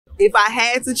if I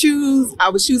had to choose, I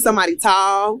would choose somebody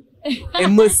tall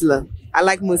and Muslim. I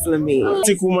like Muslim men.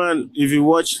 Thick woman, if you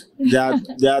watch, they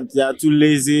are too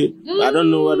lazy. I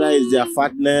don't know whether it's their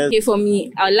fatness. Okay, for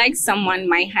me, I would like someone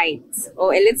my height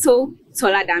or a little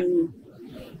taller than me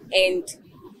and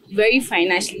very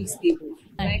financially stable.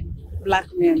 Like black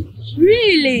men.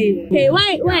 Really? Okay,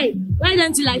 why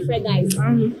don't you like fair guys?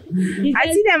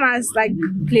 I see them as like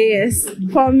players.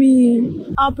 For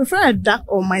me, I prefer a dark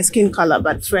or my skin color,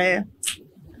 but fair,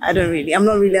 I'm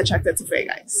not really attracted to fair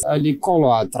guys. The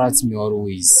color attracts me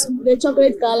always. The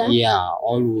chocolate color? Yeah,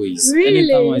 always.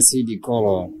 Really? Anytime I see the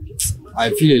color,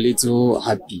 I feel a little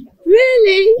happy.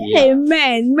 Really? Yeah. Hey,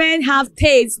 men have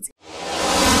taste.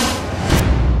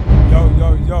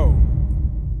 Yo.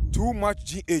 Too much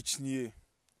GH near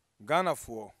Ghana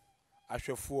for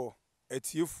Asher for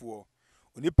ATA for.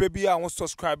 When you pay I want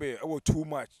subscribe too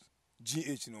much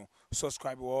GH no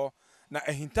subscribe or na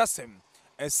a hintasem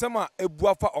and some a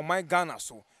buafa on my Ghana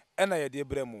so and I de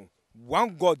bremo.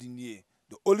 One God in ye,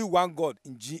 the only one God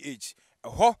in GH. A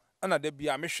ho and a de be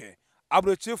a meshe.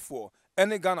 Abroche for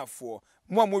any Ghana for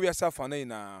more movie yourself and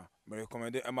na me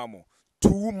recommend a mamo.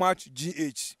 Too much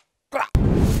GH.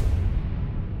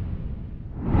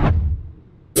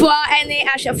 For any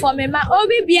asha for me, my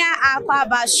obibia aqua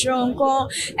bashronko,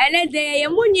 and a day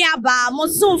munia ba,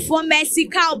 mosun for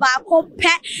Messi cow ba cope,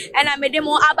 and I made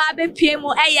mo ababe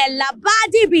piemo, a la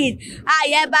body beat.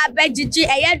 I eba beji,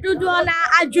 a dudona,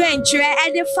 a drencher,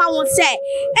 and the found say,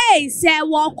 eh, say,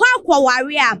 walk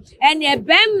warrior, and a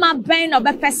ben my brain of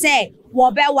a pese.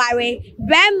 Wobe worry,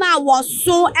 Bema was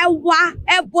so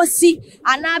a bossy,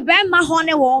 and I ben my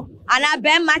honey war, and I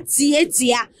ben my tia,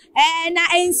 and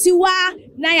I ain't siwa,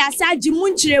 Naya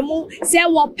Sajimunchemu, say,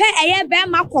 what pay a ben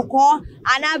my coco,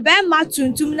 and I ben my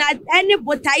tuntum, not any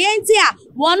botayentia.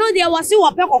 One of the was you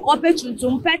a peck or copy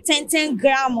tuntum, pet 10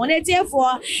 gram on it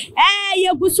for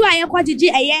you go so I quantity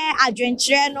a year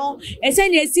adventure, and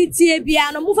send a city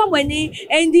piano move when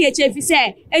NDHF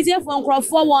say, as if on crop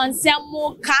for one, some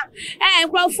more car.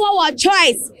 And crop forward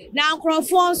choice. Now crop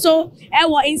for so I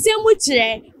in some which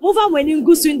move on when you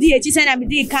go soon dear and I'm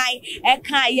the kind a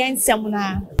kind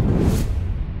semina.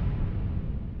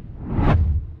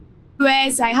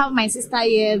 Whereas I have my sister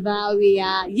here that we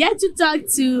are yet to talk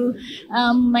to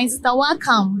my sister.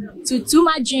 Welcome to Too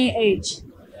Much GH.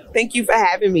 Thank you for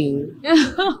having me.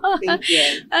 Thank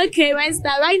you. Okay, my sister,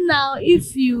 right now,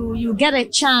 if you get a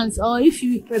chance or if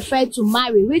you prefer to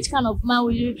marry, which kind of man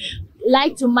would you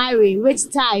like to marry? Which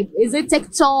type? Is it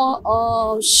tall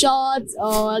or short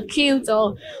or cute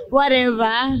or whatever?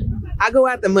 I go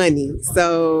after money.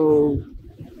 So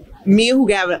me who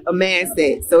got a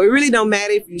mindset. So it really don't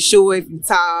matter if you're short, if you're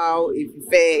tall, if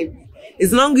you're fat.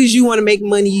 As long as you want to make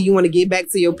money, you want to get back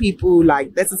to your people,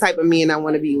 like that's the type of men I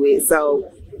want to be with.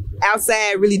 So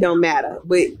outside really don't matter.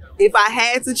 But if I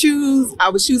had to choose, I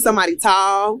would choose somebody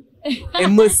tall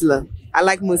and Muslim. I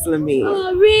like Muslim men.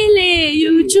 Oh, really?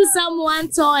 You choose someone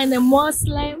tall and a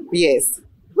Muslim? Yes.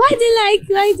 Why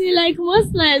do you like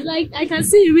Muslims? Like, I can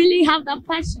see you really have that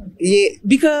passion. Yeah,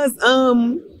 because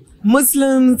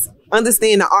Muslims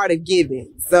understand the art of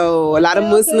giving. So a lot of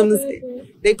Muslims,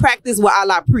 they practice what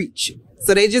Allah preach.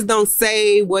 So they just don't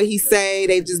say what he say.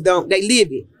 They just don't, they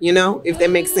live it, you know, if that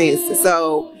makes sense.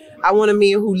 So I want a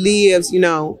man who lives, you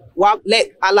know,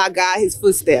 let Allah guide his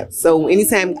footsteps. So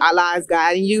anytime Allah is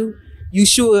guiding you, you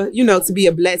sure, you know, to be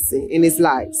a blessing in his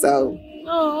life. So.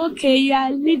 Oh, okay. You are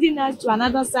leading us to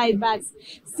another side, but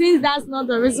since that's not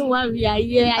the reason why we are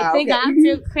here, I think I have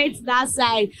to create that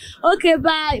side. Okay,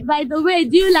 by the way,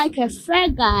 do you like a fair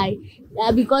guy?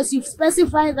 Because you've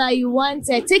specified that you want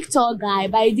a TikTok guy,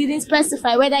 but you didn't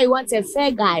specify whether you want a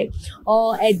fair guy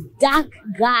or a dark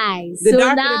guy. The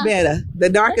darker the better. The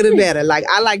darker the better. Like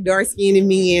I like dark-skinned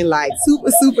men, like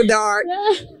super dark,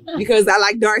 because I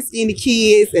like dark-skinned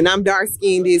kids and I'm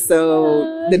dark-skinned,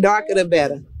 so the darker the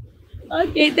better.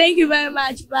 Okay, thank you very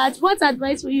much. But what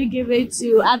advice will you give it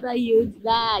to other youth that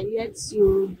are yet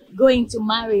to go into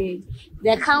marriage?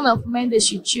 The kind of men they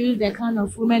should choose, the kind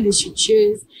of women they should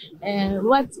choose, and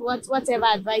whatever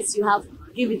advice you have,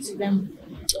 give it to them.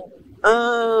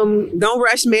 Don't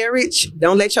rush marriage.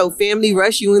 Don't let your family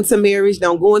rush you into marriage.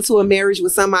 Don't go into a marriage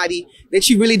with somebody that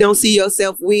you really don't see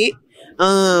yourself with.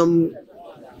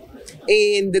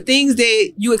 And the things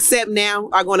that you accept now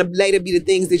are going to later be the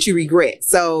things that you regret.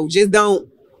 So just don't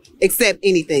accept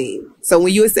anything. So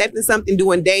when you're accepting something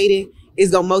doing dating,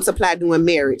 it's going to multiply doing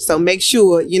marriage. So make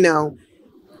sure, you know,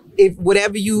 if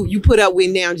whatever you put up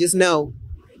with now, just know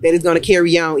that it's going to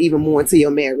carry on even more into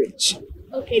your marriage.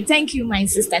 Okay, thank you, my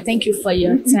sister. Thank you for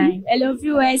your time. Hello,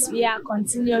 viewers. We are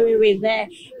continuing with the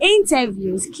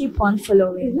interviews. Keep on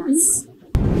following us.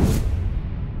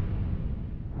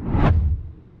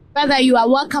 Brother, you are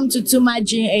welcome to Too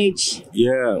Much GH.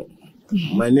 Yeah,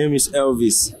 my name is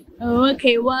Elvis. Oh,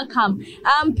 okay, welcome.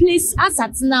 Please, as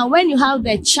at now, when you have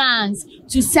the chance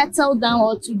to settle down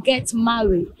or to get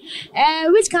married,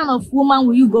 which kind of woman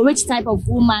will you go? Which type of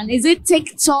woman? Is it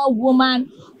tall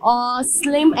woman or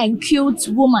slim and cute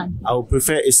woman? I would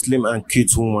prefer a slim and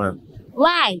cute woman.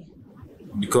 Why?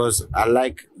 Because I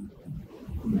like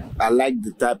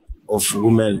the type of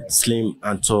woman slim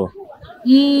and tall.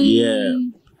 Yeah.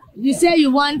 You say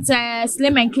you want a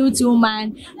slim and cute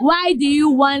woman. Why do you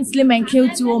want slim and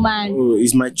cute woman? Oh,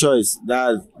 it's my choice.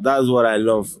 That's what I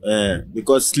love.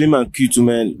 Because slim and cute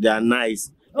women, they are nice.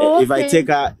 Oh, If I take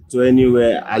her to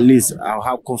anywhere, at least I'll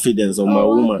have confidence on my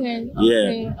woman.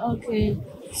 Okay.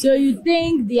 So you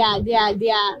think they are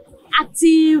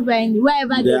active and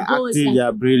wherever they go? Active, they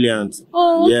are brilliant.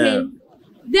 Oh, okay. Yeah.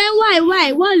 Then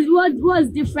why?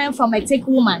 What's different from a thick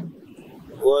woman?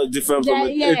 What's different from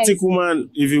Yes. a thick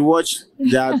woman? If you watch,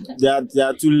 they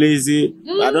are too lazy.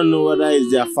 I don't know whether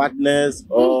it's their fatness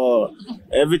or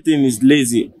everything is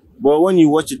lazy. But when you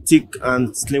watch a thick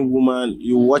and slim woman,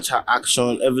 you watch her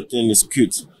action, everything is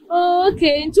cute. Oh,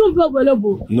 okay.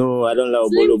 No, I don't like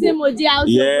Slim Obolobo. Timothy out.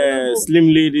 Yeah, slim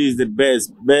lady is the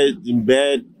best. Best in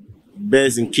bed,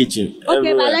 best in kitchen. Okay,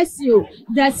 everywhere. but let's see you.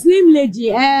 The slim lady.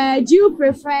 Do you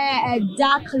prefer a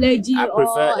dark lady I or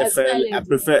a fair lady? I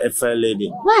prefer a fair lady.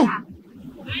 Why?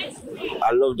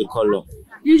 I love the color.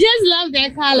 You just love their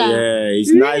color. Yeah,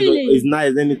 it's Really? nice. It's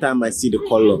nice anytime I see the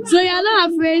color. So you're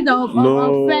not afraid of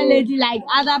No. fair lady like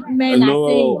other men are No,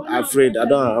 saying? afraid.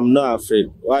 I'm not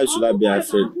afraid. Why should I be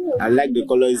afraid? I like the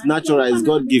color. It's natural. It's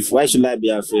God gift. Why should I be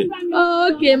afraid?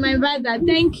 Oh, okay, my brother.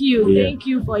 Thank you. Yeah. Thank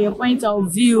you for your point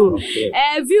of view. Okay.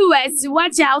 Viewers,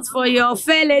 watch out for your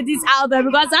fair ladies out there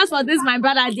because as for this, my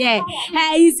brother there,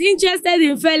 he's interested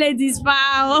in fair ladies.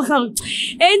 Pal.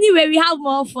 Anyway, we have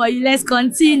more for you. Let's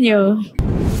continue.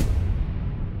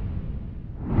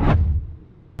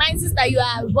 My sister, you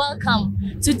are welcome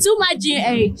to Too Much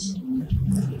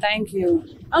GH. Thank you.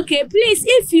 Okay, please,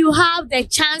 if you have the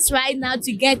chance right now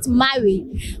to get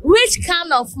married, which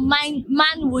kind of man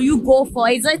will you go for?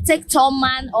 Is it a tall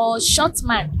man or short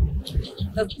man?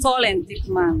 The tall and thick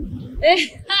man.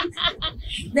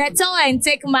 The tall and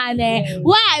thick man.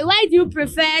 Why? Why do you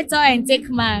prefer tall and thick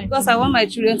man? Because I want my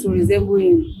children to resemble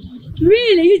him.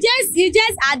 Really? You just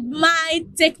admire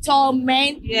thick tall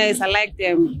men? Yes, I like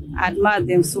them. I admire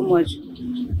them so much.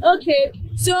 Okay.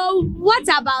 So what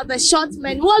about the short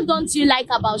men? What don't you like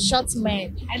about short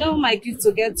men? I don't want my kids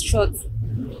to get short.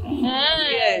 Ah.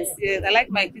 Yes. I like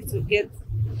my kids to get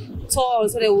tall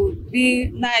so they will be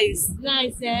nice.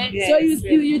 Nice, eh? Yes, So yes.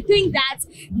 you think that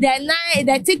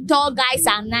the thick tall guys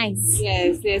are nice?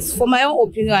 Yes. For my own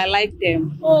opinion, I like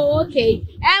them. Oh, okay.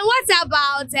 And what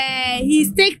about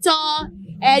he's thick tall?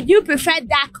 Do you prefer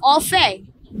dark or fair?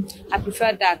 I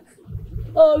prefer dark.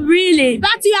 Oh, really?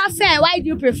 But you are fair. Why do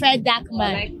you prefer dark I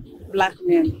man? like black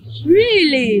men.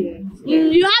 Really?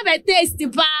 You have a taste,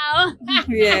 pal.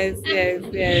 Yes.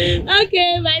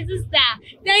 Okay, my sister.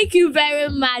 Thank you very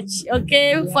much.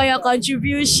 Okay, for your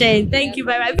contribution. Thank you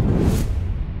very much.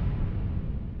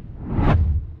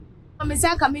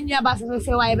 Misa kamini aba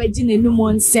fefefe wa ebe ji nenu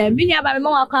mo nse. Mini aba me ma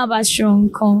wa kwa aba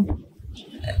shronko.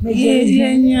 No.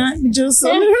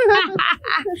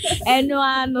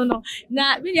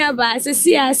 Na mini aba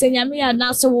sesi a senyame ya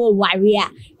na so wo ware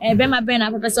a. Be ma be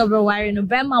na pepe so be ware no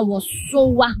be ma wo so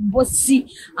wa bosi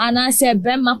ana se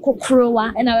be ma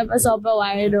kokrowa e na pepe so be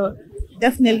ware no.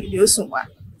 Definitely Yosunwa.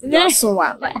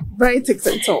 Yosunwa, like very thick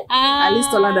and tall. At least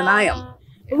taller than I am.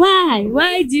 Why?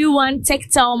 Why do you want thick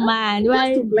tall man?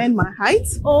 Why? To blend my height.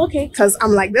 Oh, okay. Because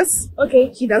I'm like this. Okay.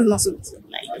 He does not suit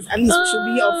like this. At least we should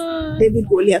be of David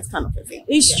Goliath kind of a thing.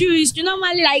 It's true.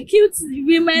 Normally, like cute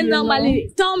women,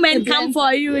 normally tall men come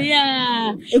for you.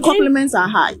 Yeah. It complements our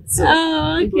height. So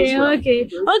Oh, it goes okay. well. Okay.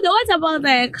 What about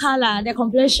the color, the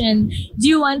complexion? Do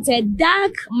you want a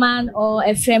dark man or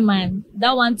a fair man?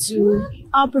 That one too.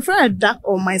 I prefer a dark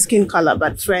or my skin color,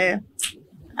 but fair,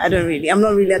 I'm not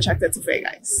really attracted to fair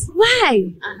guys.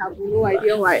 Why? I have no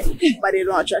idea why, but they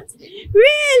don't attract me.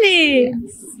 Really?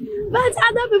 But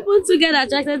other people too get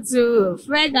attracted to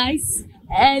fair guys.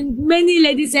 And many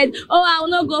ladies said, "Oh, I will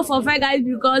not go for fair guys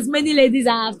because many ladies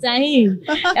are after him."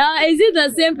 Is it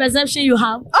the same perception you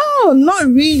have? Oh, not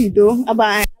really though. But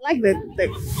I like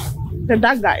the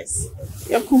dark guys.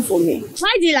 They're cool for me.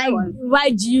 Why do you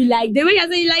like the way you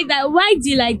say you like that? Why do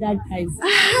you like that, guys?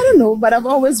 I don't know, but I've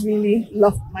always really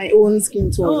loved my own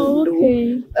skin tone. Oh,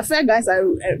 okay. The fair guys are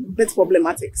a bit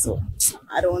problematic, so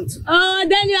I don't want to. Oh,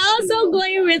 then you're also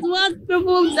going with what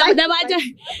people she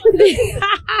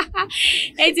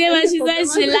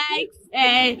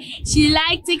said she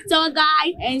like TikTok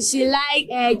guy and she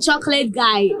like chocolate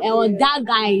guy or that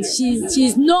guy.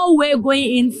 She's no way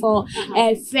going in for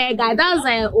a fair guy. That's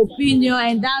an opinion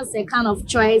and that's a kind of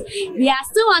choice. We are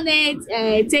still on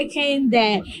it, taking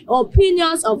the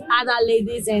opinions of other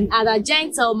ladies and other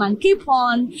gentlemen. Keep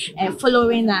on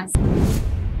following us.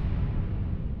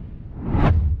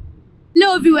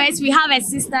 Hello viewers, we have a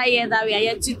sister here that we are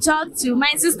here to talk to.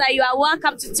 My sister, you are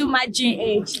welcome to Too Much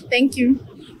GH. Thank you.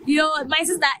 My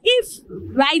sister,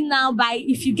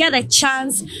 if you get a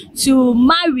chance to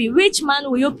marry, which man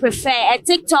will you prefer? A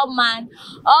TikTok man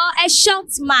or a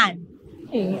short man?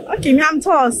 Okay, I'm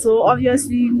tall, so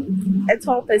obviously a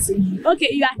tall person. Okay,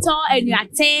 you are tall and you are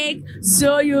thick,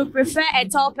 so you prefer a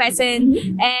tall person.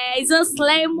 Is it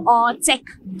slim or thick?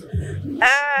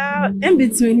 In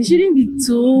between. He shouldn't be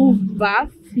too buff.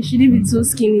 He shouldn't be too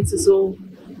skinny too, so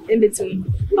in between.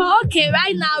 Oh, okay,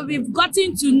 right now we've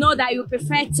gotten to know that you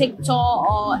prefer TikTok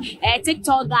or a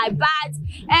TikTok guy, but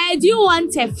do you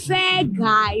want a fair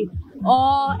guy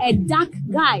or a dark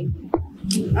guy?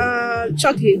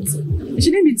 Chocolate. It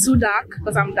shouldn't be too dark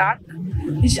because I'm dark.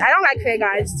 I don't like fair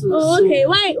guys too. Oh, okay.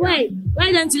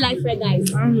 Why don't you like fair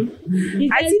guys?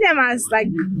 I see them as like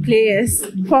players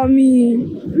for me.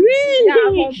 Really?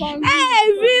 Yeah, for me.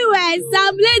 Everywhere.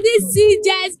 Some ladies see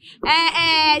just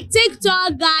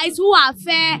TikTok guys who are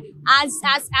fair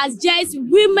as just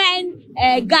women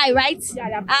guy, right?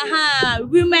 Yeah,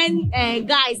 women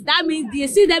guys. That means you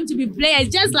see them to be players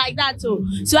just like that too.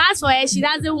 So as for her, she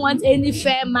doesn't want any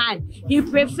fair man. He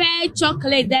prefers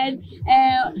chocolate then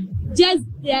just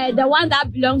the one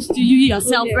that belongs to you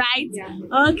yourself, right?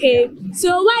 Yeah. Okay.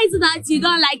 So why is it that you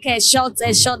don't like a short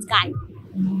guy?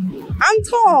 I'm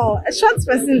tall. A short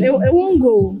person, it won't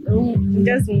go. It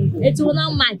just won't go. It will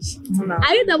not match. No.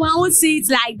 Are you the one who sees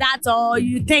it like that, or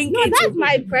you think? No, that's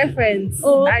my preference.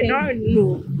 Oh, okay. I don't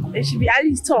know. It should be at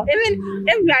least tall. Even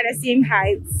if we are the same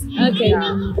height. Okay. Yeah.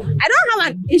 I don't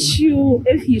have an issue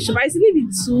if he should, but it shouldn't be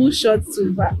too short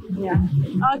too. But yeah.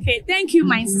 Okay. Thank you,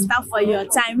 my sister, for your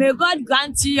time. May God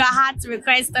grant you your heart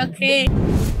request. Okay.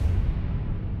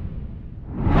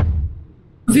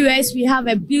 Viewers, we have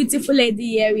a beautiful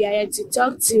lady here we are here to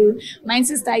talk to. My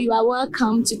sister, you are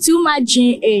welcome to Too Much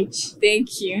GH.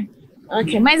 Thank you.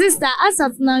 Okay, my sister, as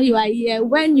of now you are here,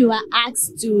 when you are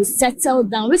asked to settle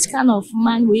down, which kind of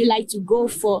man would you like to go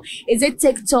for? Is it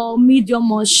TikTok, medium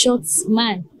or short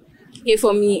man? Okay,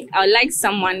 for me, I would like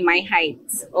someone my height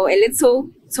or a little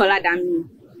taller than me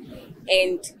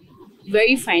and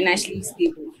very financially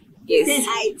stable. Yes,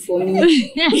 for me.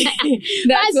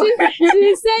 That's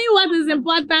she's saying what is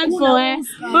important for her.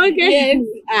 Okay.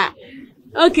 Yes.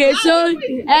 Okay, so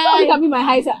Look my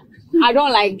height. I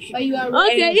don't like.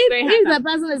 Okay, if the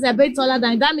person is a bit taller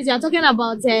than you, that means you're talking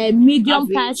about a medium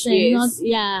person, yes.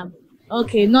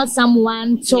 not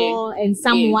someone tall and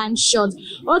someone short.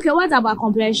 Okay, what about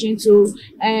complexion too?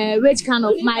 Which kind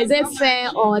of man? Is it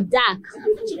fair or dark?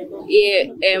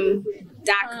 Yeah,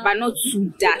 dark, but not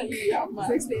too dark.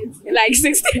 Like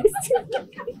 16.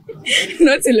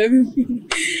 Not 11.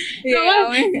 Yeah, I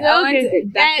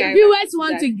want dark. Viewers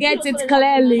want to get it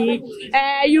clearly.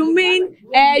 You mean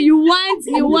you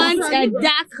want a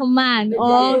dark man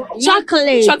or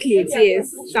chocolate? Chocolate,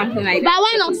 yes, something like that. But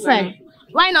why not fair?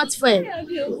 Why not fair?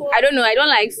 I don't know. I don't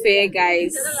like fair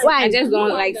guys. Why? I just don't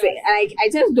like fair. I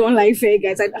just don't like fair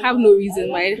guys. I have no reason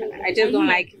why. I just don't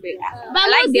like fair. But I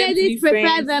like most them to be ladies prefer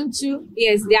friends. them too.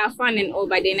 Yes, they are fun and all,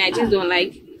 but then I just don't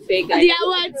like fair guys. They are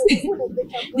what?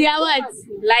 They are what?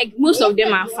 Like most of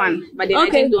them are fun, but then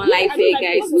Okay. I just don't like fair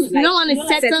guys. You don't want to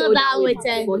settle down with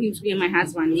her. for him to be my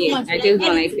husband. Yeah, I just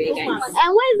don't like fair guys.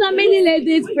 And why is that many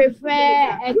ladies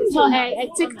prefer a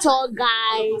TikTok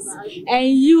guys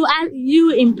and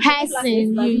you in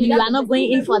person you are not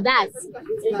going in for that?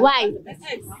 Why?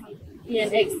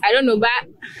 I don't know, but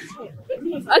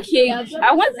okay.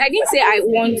 I didn't say I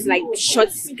want like short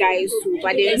guys too,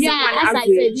 but then Yeah, someone as I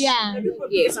average. said, yeah.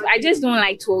 Yes, I just don't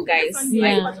like tall guys.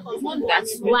 Yeah. Like,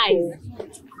 that's Why?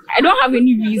 I don't have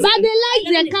any reason. But they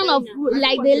like the kind of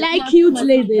they like cute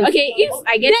ladies. Okay, if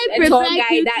I get They a tall prefer guy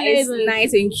cute that is ladies.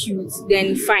 nice and cute,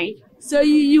 then fine. So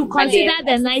you But consider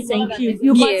then- the nice and cute.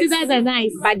 You Yes. consider the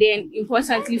nice. But then,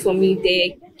 importantly for me,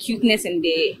 the cuteness and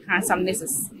the handsomeness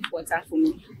is important for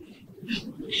me.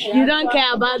 You don't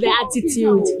care about the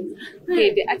attitude.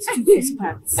 Okay, the attitude is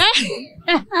part.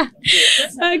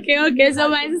 Okay. So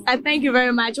my sister, thank you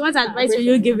very much. What advice will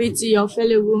you give it to your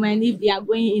fellow women if they are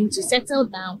going in to settle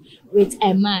down with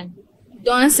a man?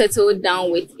 Don't settle down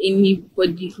with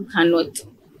anybody who cannot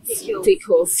take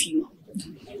care of you.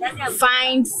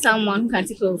 find someone who can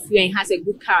take care of you and has a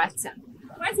good character.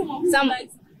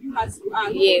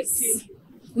 Yes,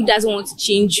 who doesn't want to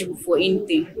change you for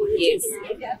anything. Yes,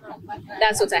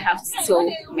 that's what I have to tell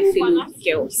my fellow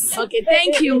girls. Okay,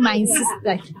 thank you, my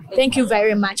sister. Thank you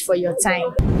very much for your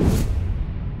time.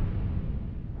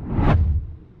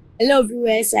 Hello,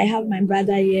 viewers. I have my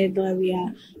brother here that we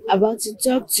are about to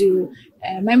talk to.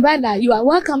 My brother, you are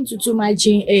welcome to Too Much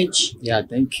GH. Yeah,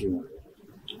 thank you.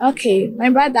 Okay,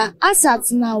 my brother, as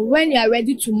at now, when you are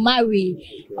ready to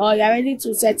marry or you are ready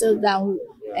to settle down,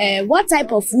 what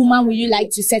type of woman would you like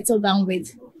to settle down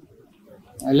with?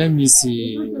 Let me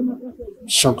see.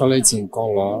 Chocolate in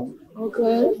color.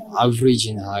 Okay. Average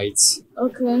in height.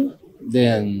 Okay.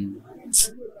 Then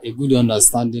a good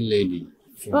understanding lady.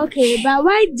 Okay, but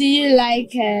why do you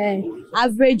like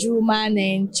average woman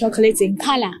and chocolate in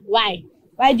color? Why?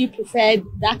 Why do you prefer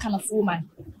that kind of woman?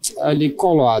 The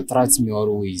color attracts me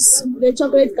always. The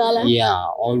chocolate color? Yeah,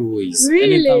 always.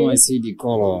 Really? Anytime I see the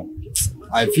color,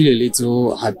 I feel a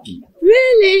little happy.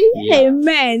 Really? Yeah. Hey,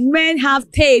 men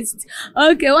have taste.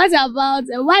 Okay, what about,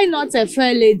 why not a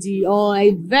fair lady or a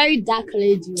very dark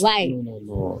lady? Why?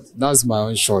 No. That's my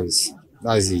own choice.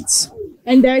 That's it.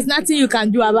 And there is nothing you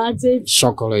can do about it?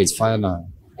 Chocolate, final.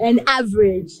 And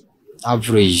average?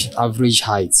 Average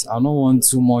height. I don't want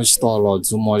too much tall or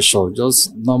too much short.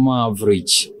 Just normal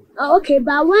average. Okay,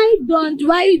 but why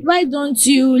don't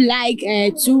you like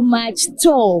too much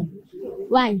tall?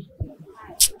 Why?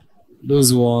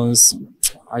 Those ones,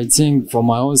 I think from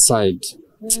my own side,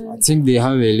 I think they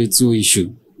have a little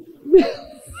issue.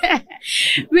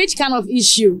 Which kind of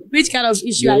issue? Are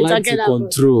you talking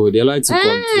about? They like to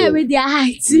control. With their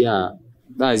height. Yeah,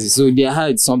 that's it. So their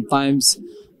height sometimes,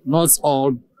 not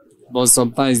all, but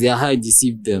sometimes their height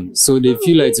deceive them. So they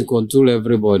feel like to control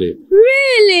everybody.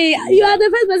 Really? You are the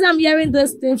first person I'm hearing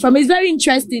this thing from. It's very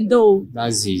interesting though.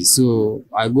 That's it. So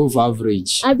I go for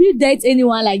average. Have you dated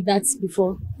anyone like that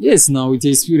before? Yes, now with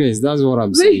experience. That's what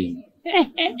I'm saying.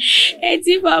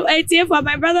 18 for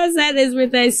my brother said is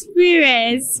with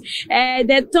experience.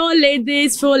 The tall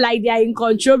ladies feel like they are in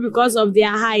control because of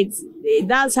their height.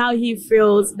 That's how he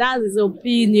feels. That's his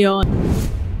opinion.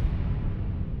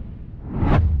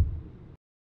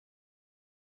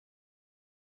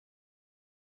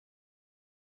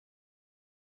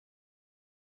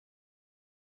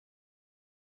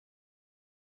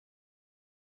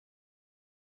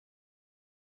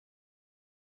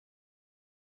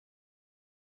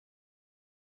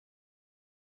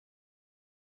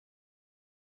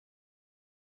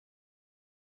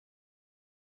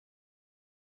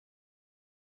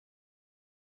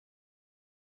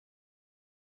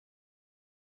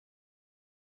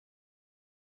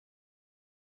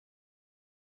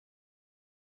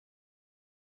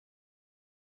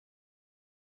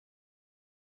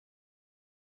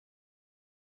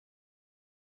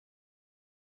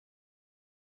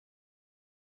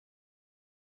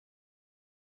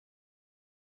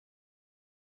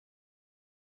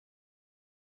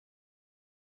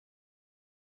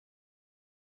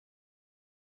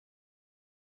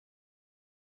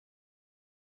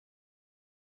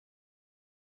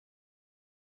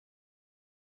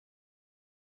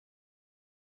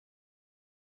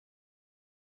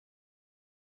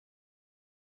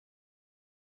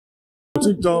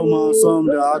 TikTok man, some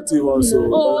they are active also.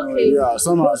 Oh, okay. Yeah,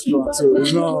 some are strong too.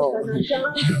 It's not.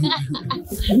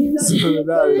 So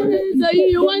that is. So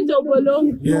you want Obolo?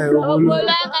 Yeah, Obolo.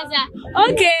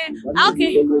 Okay.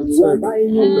 You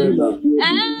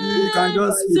can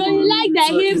just. So you like the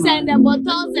hips and the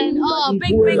buttocks and all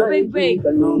big.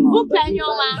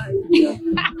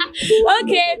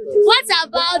 Okay. What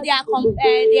about their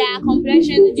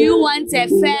complexion? Do you want a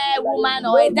fair woman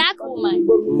or a dark woman?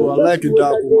 Oh, I like a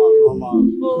dark woman.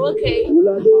 Oh, okay. But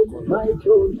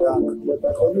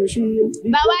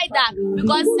why dark?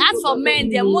 Because as for men,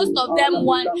 most of them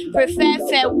prefer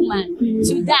fair woman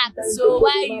to dark. So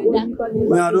why you dark?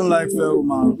 Man, I don't like fair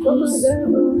woman because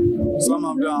some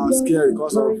of them are scared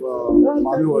because of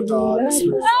mommy water.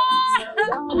 So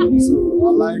I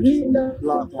like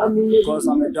black one because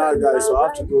I'm a dark guy, so I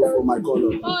have to go for my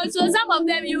color. Oh, so some of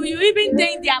them you even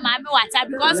think they are mommy water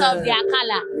because of their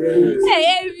color.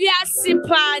 Hey, we are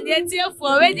simple.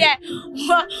 For where they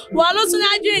one also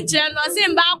not doing channel,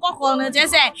 same back corner.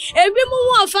 Just say, if we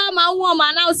move farm and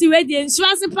woman now see where the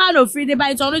insurance plan of free, by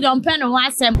it's only don't pen on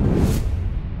one sem.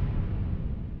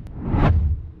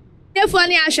 Therefore,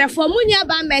 I shall for Munya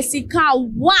by Mexico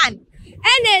 1.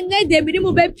 And then they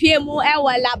minimum PMO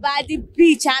Labadi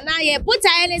Beach and I put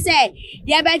I say,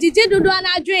 yeah, but you did do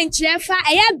an drink, Chefa,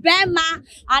 a bema,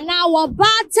 and our bar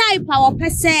type our per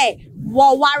se.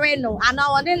 worry no and I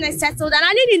want to settle and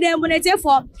I need them when it's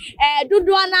for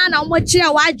Duduana and what you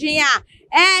are watching.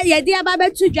 Yeah, dear Baba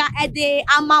Tuja at the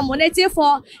Amamonete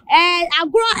for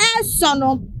agro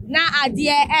sono na adie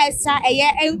esa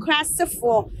eye encrass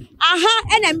for. Aha,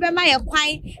 and remember my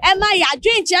quine, and my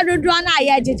drink Duduana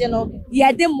yedid no,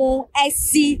 yedemo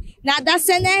SC. Now that's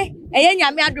an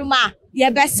Yamiaduma, ye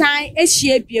best sign a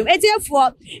shape you. It's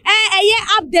therefore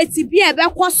a update to be a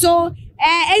backwaso.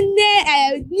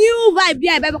 New vibe be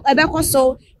a back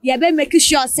so ye be make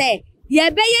sure say ye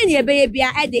be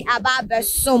at the ababa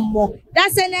some more.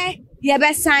 That's an ye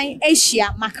be sign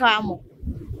Asia Macramo.